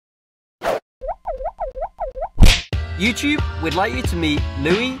YouTube, we'd like you to meet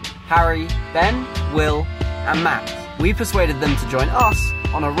Louis, Harry, Ben, Will, and Matt. We persuaded them to join us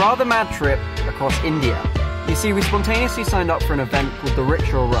on a rather mad trip across India. You see, we spontaneously signed up for an event called the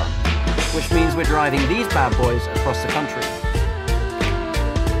Rickshaw Run, which means we're driving these bad boys across the country.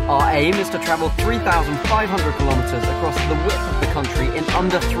 Our aim is to travel 3,500 kilometers across the width of the country in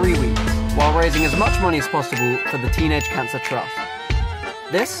under 3 weeks, while raising as much money as possible for the Teenage Cancer Trust.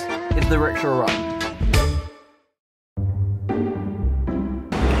 This is the Rickshaw Run.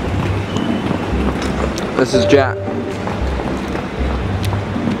 This is Jack.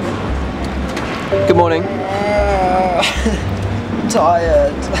 Good morning.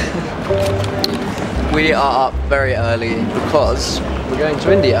 Tired. We are up very early because we're going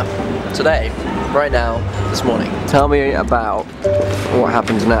to India today, right now, this morning. Tell me about what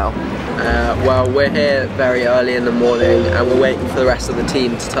happens now. Well, we're here very early in the morning and we're waiting for the rest of the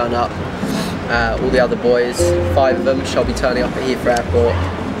team to turn up. All the other boys, 5 of them, shall be turning up at Heathrow Airport.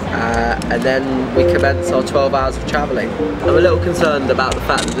 And then we commence our 12 hours of travelling. I'm a little concerned about the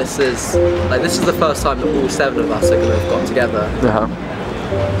fact that this is the first time that all 7 of us are going to have got together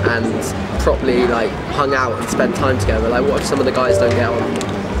and properly hung out and spent time together. Like, what if some of the guys don't get on?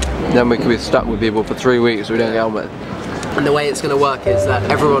 Then we could be stuck with people for 3 weeks we don't get on with. And the way it's going to work is that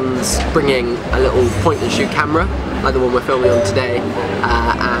everyone's bringing a little point and shoot camera, like the one we're filming on today,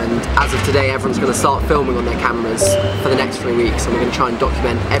 and as of today everyone's going to start filming on their cameras for the next 3 weeks, and we're going to try and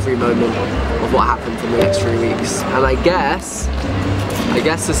document every moment of what happens in the next 3 weeks. And I guess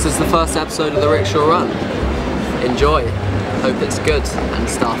this is the first episode of the Rickshaw Run. Enjoy. Hope it's good and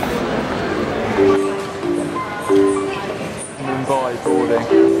stuff. Mumbai boarding.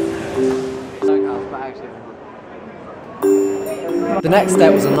 The next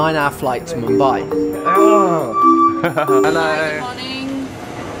step was a 9-hour flight to Mumbai. Oh. Hello. Good morning.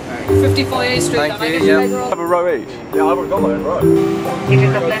 54A Street. Thank you. Yeah. Have a row each. Yeah, I haven't got my own row. It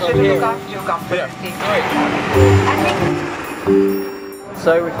is a pleasure to look after your comfort.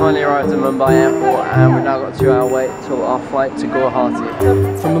 So we finally arrived at Mumbai Airport and we've now got a 2-hour wait till our flight to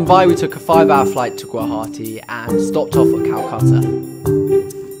Guwahati. From Mumbai we took a 5-hour flight to Guwahati and stopped off at Calcutta.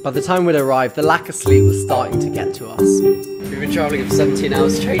 By the time we'd arrived, the lack of sleep was starting to get to us. We've been travelling for 17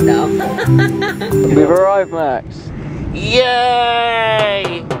 hours straight now. We've arrived, Max.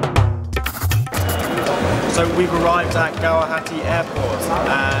 Yay! So we've arrived at Guwahati Airport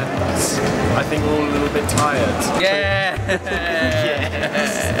and I think we're all a little bit tired. Yeah!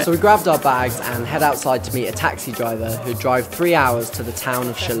 So we grabbed our bags and head outside to meet a taxi driver who'd drive 3 hours to the town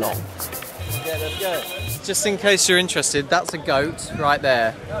of Shillong. Yeah, let's go. Just in case you're interested, that's a goat right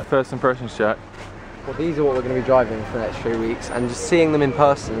there. First impressions, Jack. Well, these are what we're going to be driving for the next 3 weeks, and just seeing them in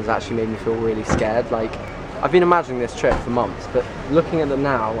person has actually made me feel really scared. Like, I've been imagining this trip for months, but looking at them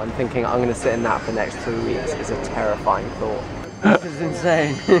now and thinking I'm going to sit in that for the next 3 weeks is a terrifying thought. This is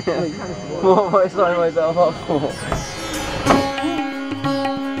insane. What am I signing myself up for?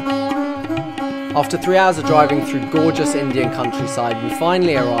 After 3 hours of driving through gorgeous Indian countryside, we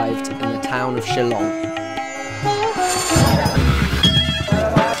finally arrived in the town of Shillong.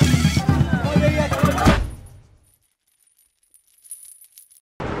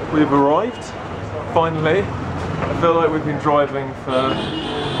 We've arrived, finally. I feel like we've been driving for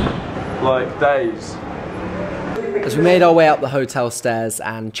like days. As we made our way up the hotel stairs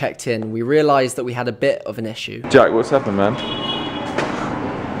and checked in, we realised that we had a bit of an issue. Jack, what's happened, man?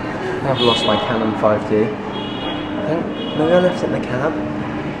 I've lost my Canon 5D. I think maybe I left it in the cab.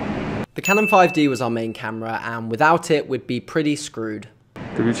 The Canon 5D was our main camera, and without it we'd be pretty screwed.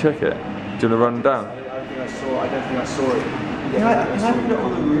 Did we check it? Do you want to run down? I don't think I saw it. Can I put it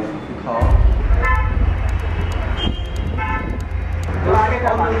on the roof of the car?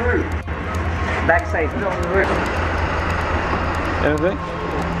 On the roof. Backside, put it on the roof. Anything?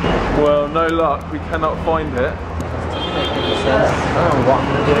 Well, no luck. We cannot find it. I don't know what I'm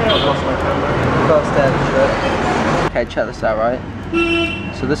going to do. I've lost my camera. First day of the trip. Okay, check this out, right?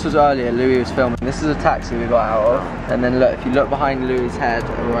 So this was earlier, Louis was filming. This is a taxi we got out of. And then look, if you look behind Louis' head,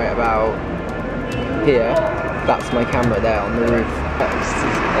 right about here, that's my camera there on the roof.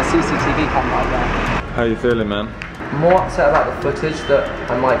 A CCTV camera up there. How you feeling, man? I'm more upset about the footage that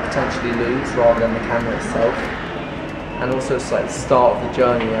I might potentially lose rather than the camera itself. And also it's like the start of the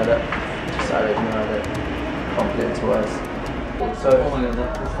journey, I don't even know that. Can't put it into words. So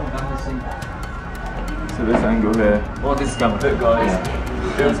this angle here. Well, this is going Look, guys.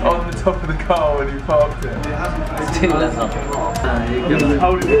 It was on the top of the car when he parked it. It's too left.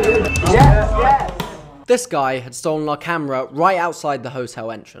 Yes! This guy had stolen our camera right outside the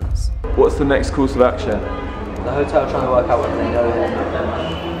hotel entrance. What's the next course of action? The hotel trying to work out whether they know him.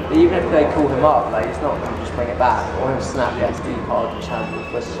 But even if they call him up, like, he's not going to just bring it back, or he'll snap the SD card and channel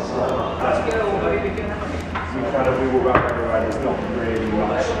the Swiss.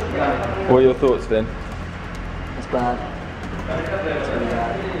 What are your thoughts, Vin? It's bad. It's really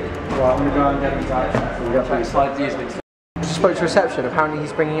bad. Right, I'm going to go and get him back. Just spoke to reception, apparently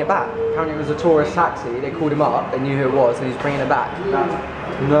he's bringing it back. Apparently it was a tourist taxi, they called him up, they knew who it was, and he's bringing it back.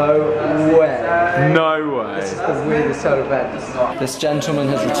 No way. No way. This is the weirdest sort of event. This gentleman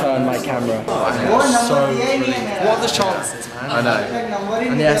has returned my camera. So relieved. What are the chances, man? I know.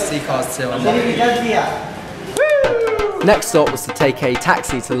 And the SD cards too. Next stop was to take a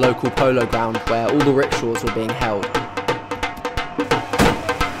taxi to the local polo ground where all the rickshaws were being held.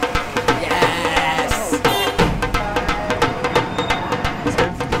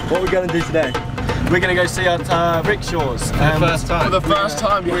 What are we going to do today? We're going to go see our rickshaws. For the first time. For the first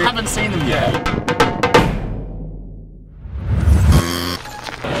time. We haven't seen them yet.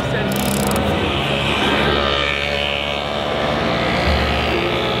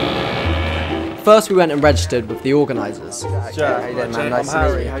 First we went and registered with the organisers. Jack, how you doing, man? I'm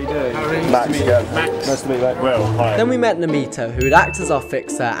Harry. How you doing? Max. Nice to meet you, mate. Will, hi. Then we met Namita, who would act as our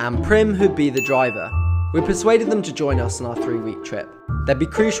fixer, and Prim, who'd be the driver. We persuaded them to join us on our 3-week trip. They'd be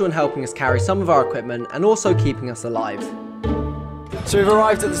crucial in helping us carry some of our equipment and also keeping us alive. So we've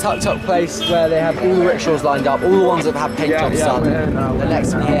arrived at the tuk-tuk place where they have all the rickshaws lined up, all the ones that have paint jobs done. They're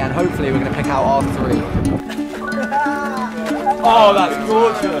next to me here, and hopefully we're going to pick out our 3. Oh, that's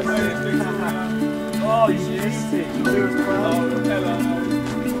gorgeous. Oh, juicy.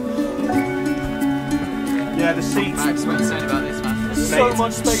 Yeah, the seats. Max, what are you saying about this, man? So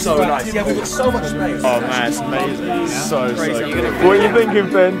much space. So nice. Yeah, we've got so much space. Oh man, it's amazing. So good. What are you thinking,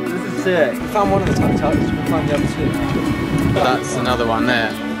 Ben? This is sick. We found one of the tuk-tuks, we'll find the other 2. That's another one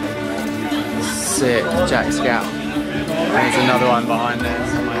there. Sick, JacksGap. There's another one behind there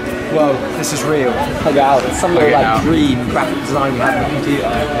somewhere. Whoa, this is real. Check it out. It's some little like dream graphic design we had on the computer.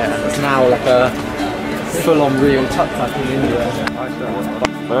 Yeah. It's now like a full-on real tuk-tuk in India.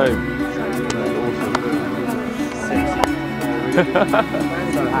 Boom.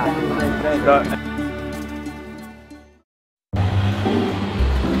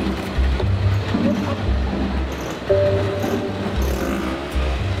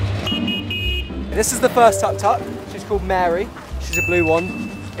 This is the first tuk-tuk. She's called Mary. She's a blue one.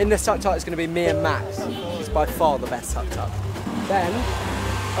 In this tuk-tuk is going to be me and Max. She's by far the best tuk-tuk. Then,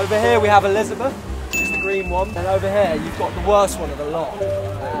 over here we have Elizabeth. She's the green one. And over here you've got the worst one of the lot.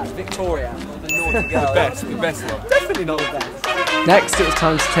 Victoria. The naughty girl. The best one. Definitely not the best. Next, it was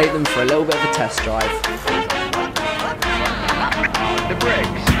time to take them for a little bit of a test drive. The brakes.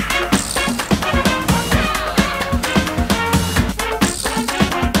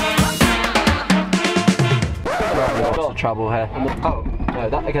 Lots of trouble here. Oh, no,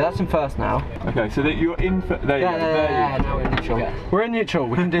 okay, that's in first now. Okay, so that you're in. There you go. Yeah, now we're in neutral. Okay. We're in neutral.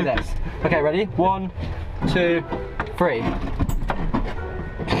 We can do this. Okay, ready? 1, 2, 3.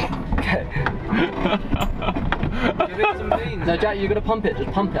 Okay. No, Jack, you're gonna pump it.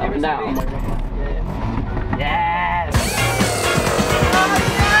 Just pump it up and down. Yes! Oh,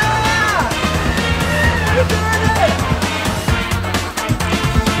 yeah! You're doing it!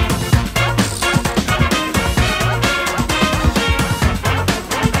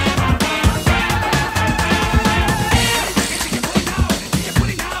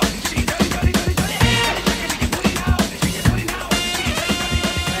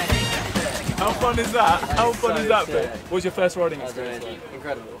 How fun is that? How fun is that bit? What was your first riding experience?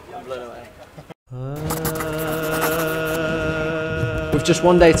 Incredible. I'm blown away. With just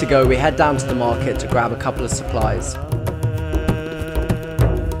one day to go, we head down to the market to grab a couple of supplies.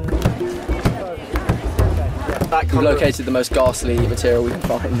 We've located the most ghastly material we can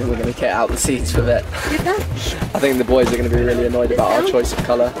find and we're going to kit out the seats with it. I think the boys are going to be really annoyed about our choice of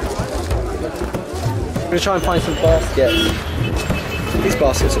colour. We're going to try and find some baskets. These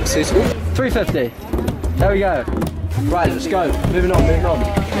baskets look suitable. 350. There we go. Right, let's go. Moving on.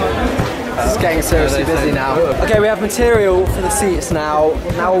 It's getting seriously busy now. Okay, we have material for the seats now.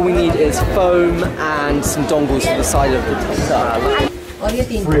 Now all we need is foam and some dongles for the side of the tuk-tuk.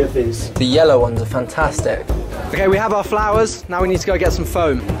 3 of these. The yellow ones are fantastic. Okay, we have our flowers. Now we need to go get some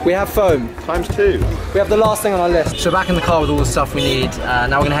foam. We have foam. ×2. We have the last thing on our list. So back in the car with all the stuff we need.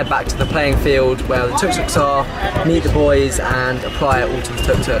 Now we're going to head back to the playing field where the tuk-tuks are, meet the boys and apply it all to the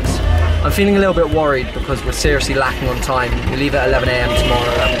tuk-tuks. I'm feeling a little bit worried because we're seriously lacking on time. We leave at 11 AM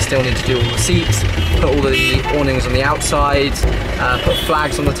tomorrow and we still need to do all the seats, put all the awnings on the outside, put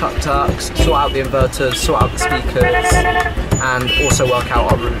flags on the tuk-tuks, sort out the inverters, sort out the speakers, and also work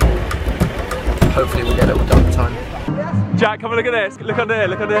out our route. Hopefully we'll get it all done in time. Jack, come and look at this. Look under here,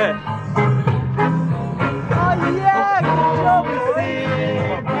 look under here. Oh yeah! Good job,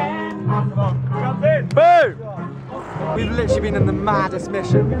 boys! Boom! We've literally been in the maddest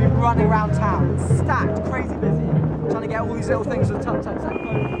mission. We've been running around town, stacked, crazy busy, trying to get all these little things for the tuk-tuks, like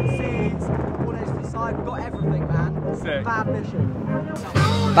the seats, all those to the side. We've got everything, man. Sick. Bad mission.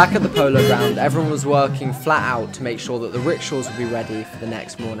 Back at the polo ground, everyone was working flat out to make sure that the rickshaws would be ready for the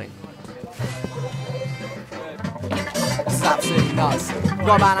next morning. It's absolutely nuts. We've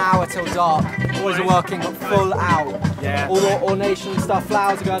got about an hour till dark. Boys are working full out. Yeah. All the ornation stuff,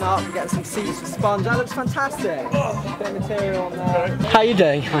 flowers are going up, we're getting some seats for sponge. That looks fantastic. Bit of material on there. How you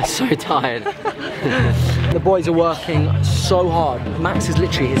doing? I'm so tired. The boys are working so hard. Max is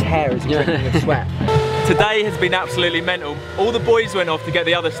literally, his hair is dripping with sweat. Today has been absolutely mental. All the boys went off to get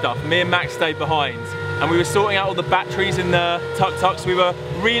the other stuff. Me and Max stayed behind. And we were sorting out all the batteries in the tuk-tuks. We were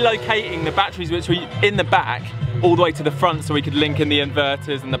relocating the batteries which were in the back all the way to the front so we could link in the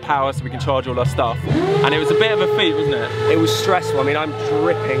inverters and the power so we can charge all our stuff. And it was a bit of a feat, wasn't it? It was stressful. I mean, I'm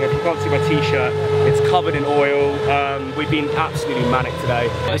dripping. If you can't see my t-shirt, it's covered in oil. We've been absolutely manic today.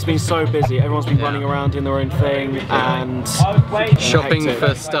 It's been so busy. Everyone's been running around doing their own thing and Shopping hectic.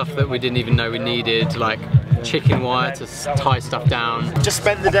 for stuff that we didn't even know we needed, like chicken wire to tie stuff down. Just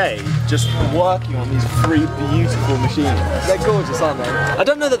spent the day just working on these 3 beautiful machines. They're gorgeous, aren't they? I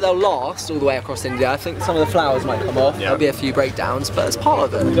don't know that they'll last all the way across India. I think some of the flowers might come off. There'll be a few breakdowns, but it's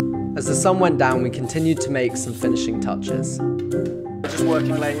part of it. As the sun went down, we continued to make some finishing touches. Just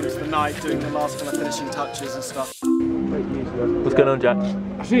working late into the night, doing the last kind of finishing touches and stuff. What's going on, Jack?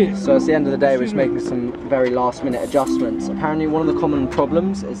 So it's the end of the day, we're just making some very last minute adjustments. Apparently one of the common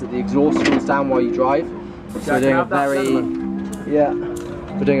problems is that the exhaust falls down while you drive. So we're doing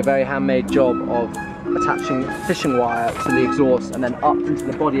a very handmade job of attaching fishing wire to the exhaust and then up into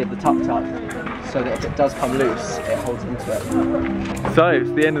the body of the tuk-tuk so that if it does come loose, it holds into it. So, it's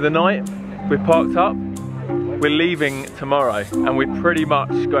the end of the night. We've parked up. We're leaving tomorrow and we've pretty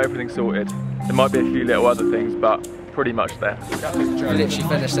much got everything sorted. There might be a few little other things, but pretty much there. We literally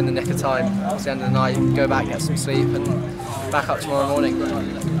finished in the nick of time. It's the end of the night, go back, get some sleep and back up tomorrow morning.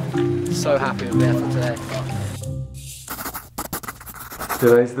 So happy with the effort today.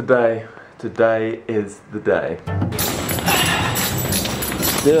 Today's the day. Today is the day.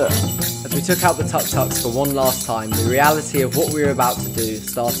 As we took out the tuk-tuks for one last time, the reality of what we were about to do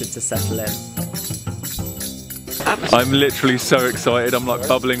started to settle in. I'm literally so excited. I'm like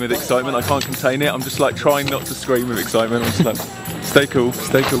bubbling with excitement. I can't contain it. I'm just like trying not to scream with excitement. I'm just like, stay cool,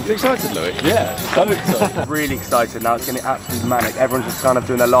 stay cool. You excited, Louis? Yeah, so excited. Really excited now. It's getting absolutely manic. Everyone's just kind of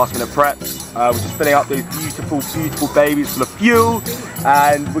doing their last minute prep. We're just filling up these beautiful, beautiful babies full of fuel,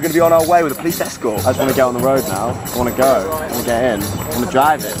 and we're going to be on our way with a police escort. I just want to get on the road now. I want to go. I want to get in. I want to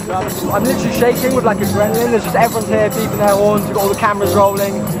drive it. I'm literally shaking with like adrenaline. There's just everyone's here beeping their horns. We've got all the cameras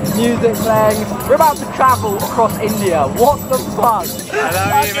rolling, music playing. We're about to travel across India. What the fuck? I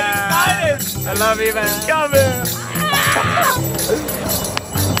love you, man. I love you, man. Come here.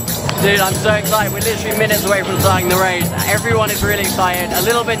 Dude, I'm so excited. We're literally minutes away from starting the race. Everyone is really excited, a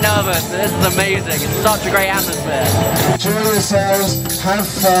little bit nervous. This is amazing. It's such a great atmosphere. Enjoy yourselves, have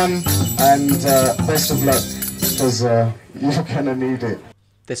fun, and best of luck, because you're gonna need it.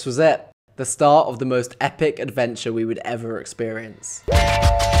 This was it. The start of the most epic adventure we would ever experience.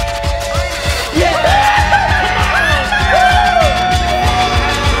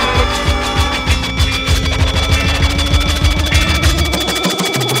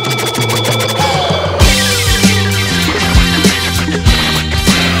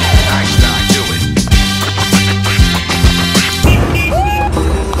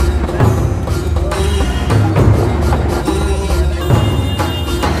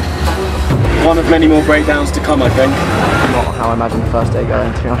 One of many more breakdowns to come, I think. Not how I imagined the first day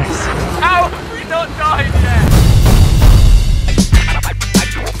going, to be honest. How have we not died yet?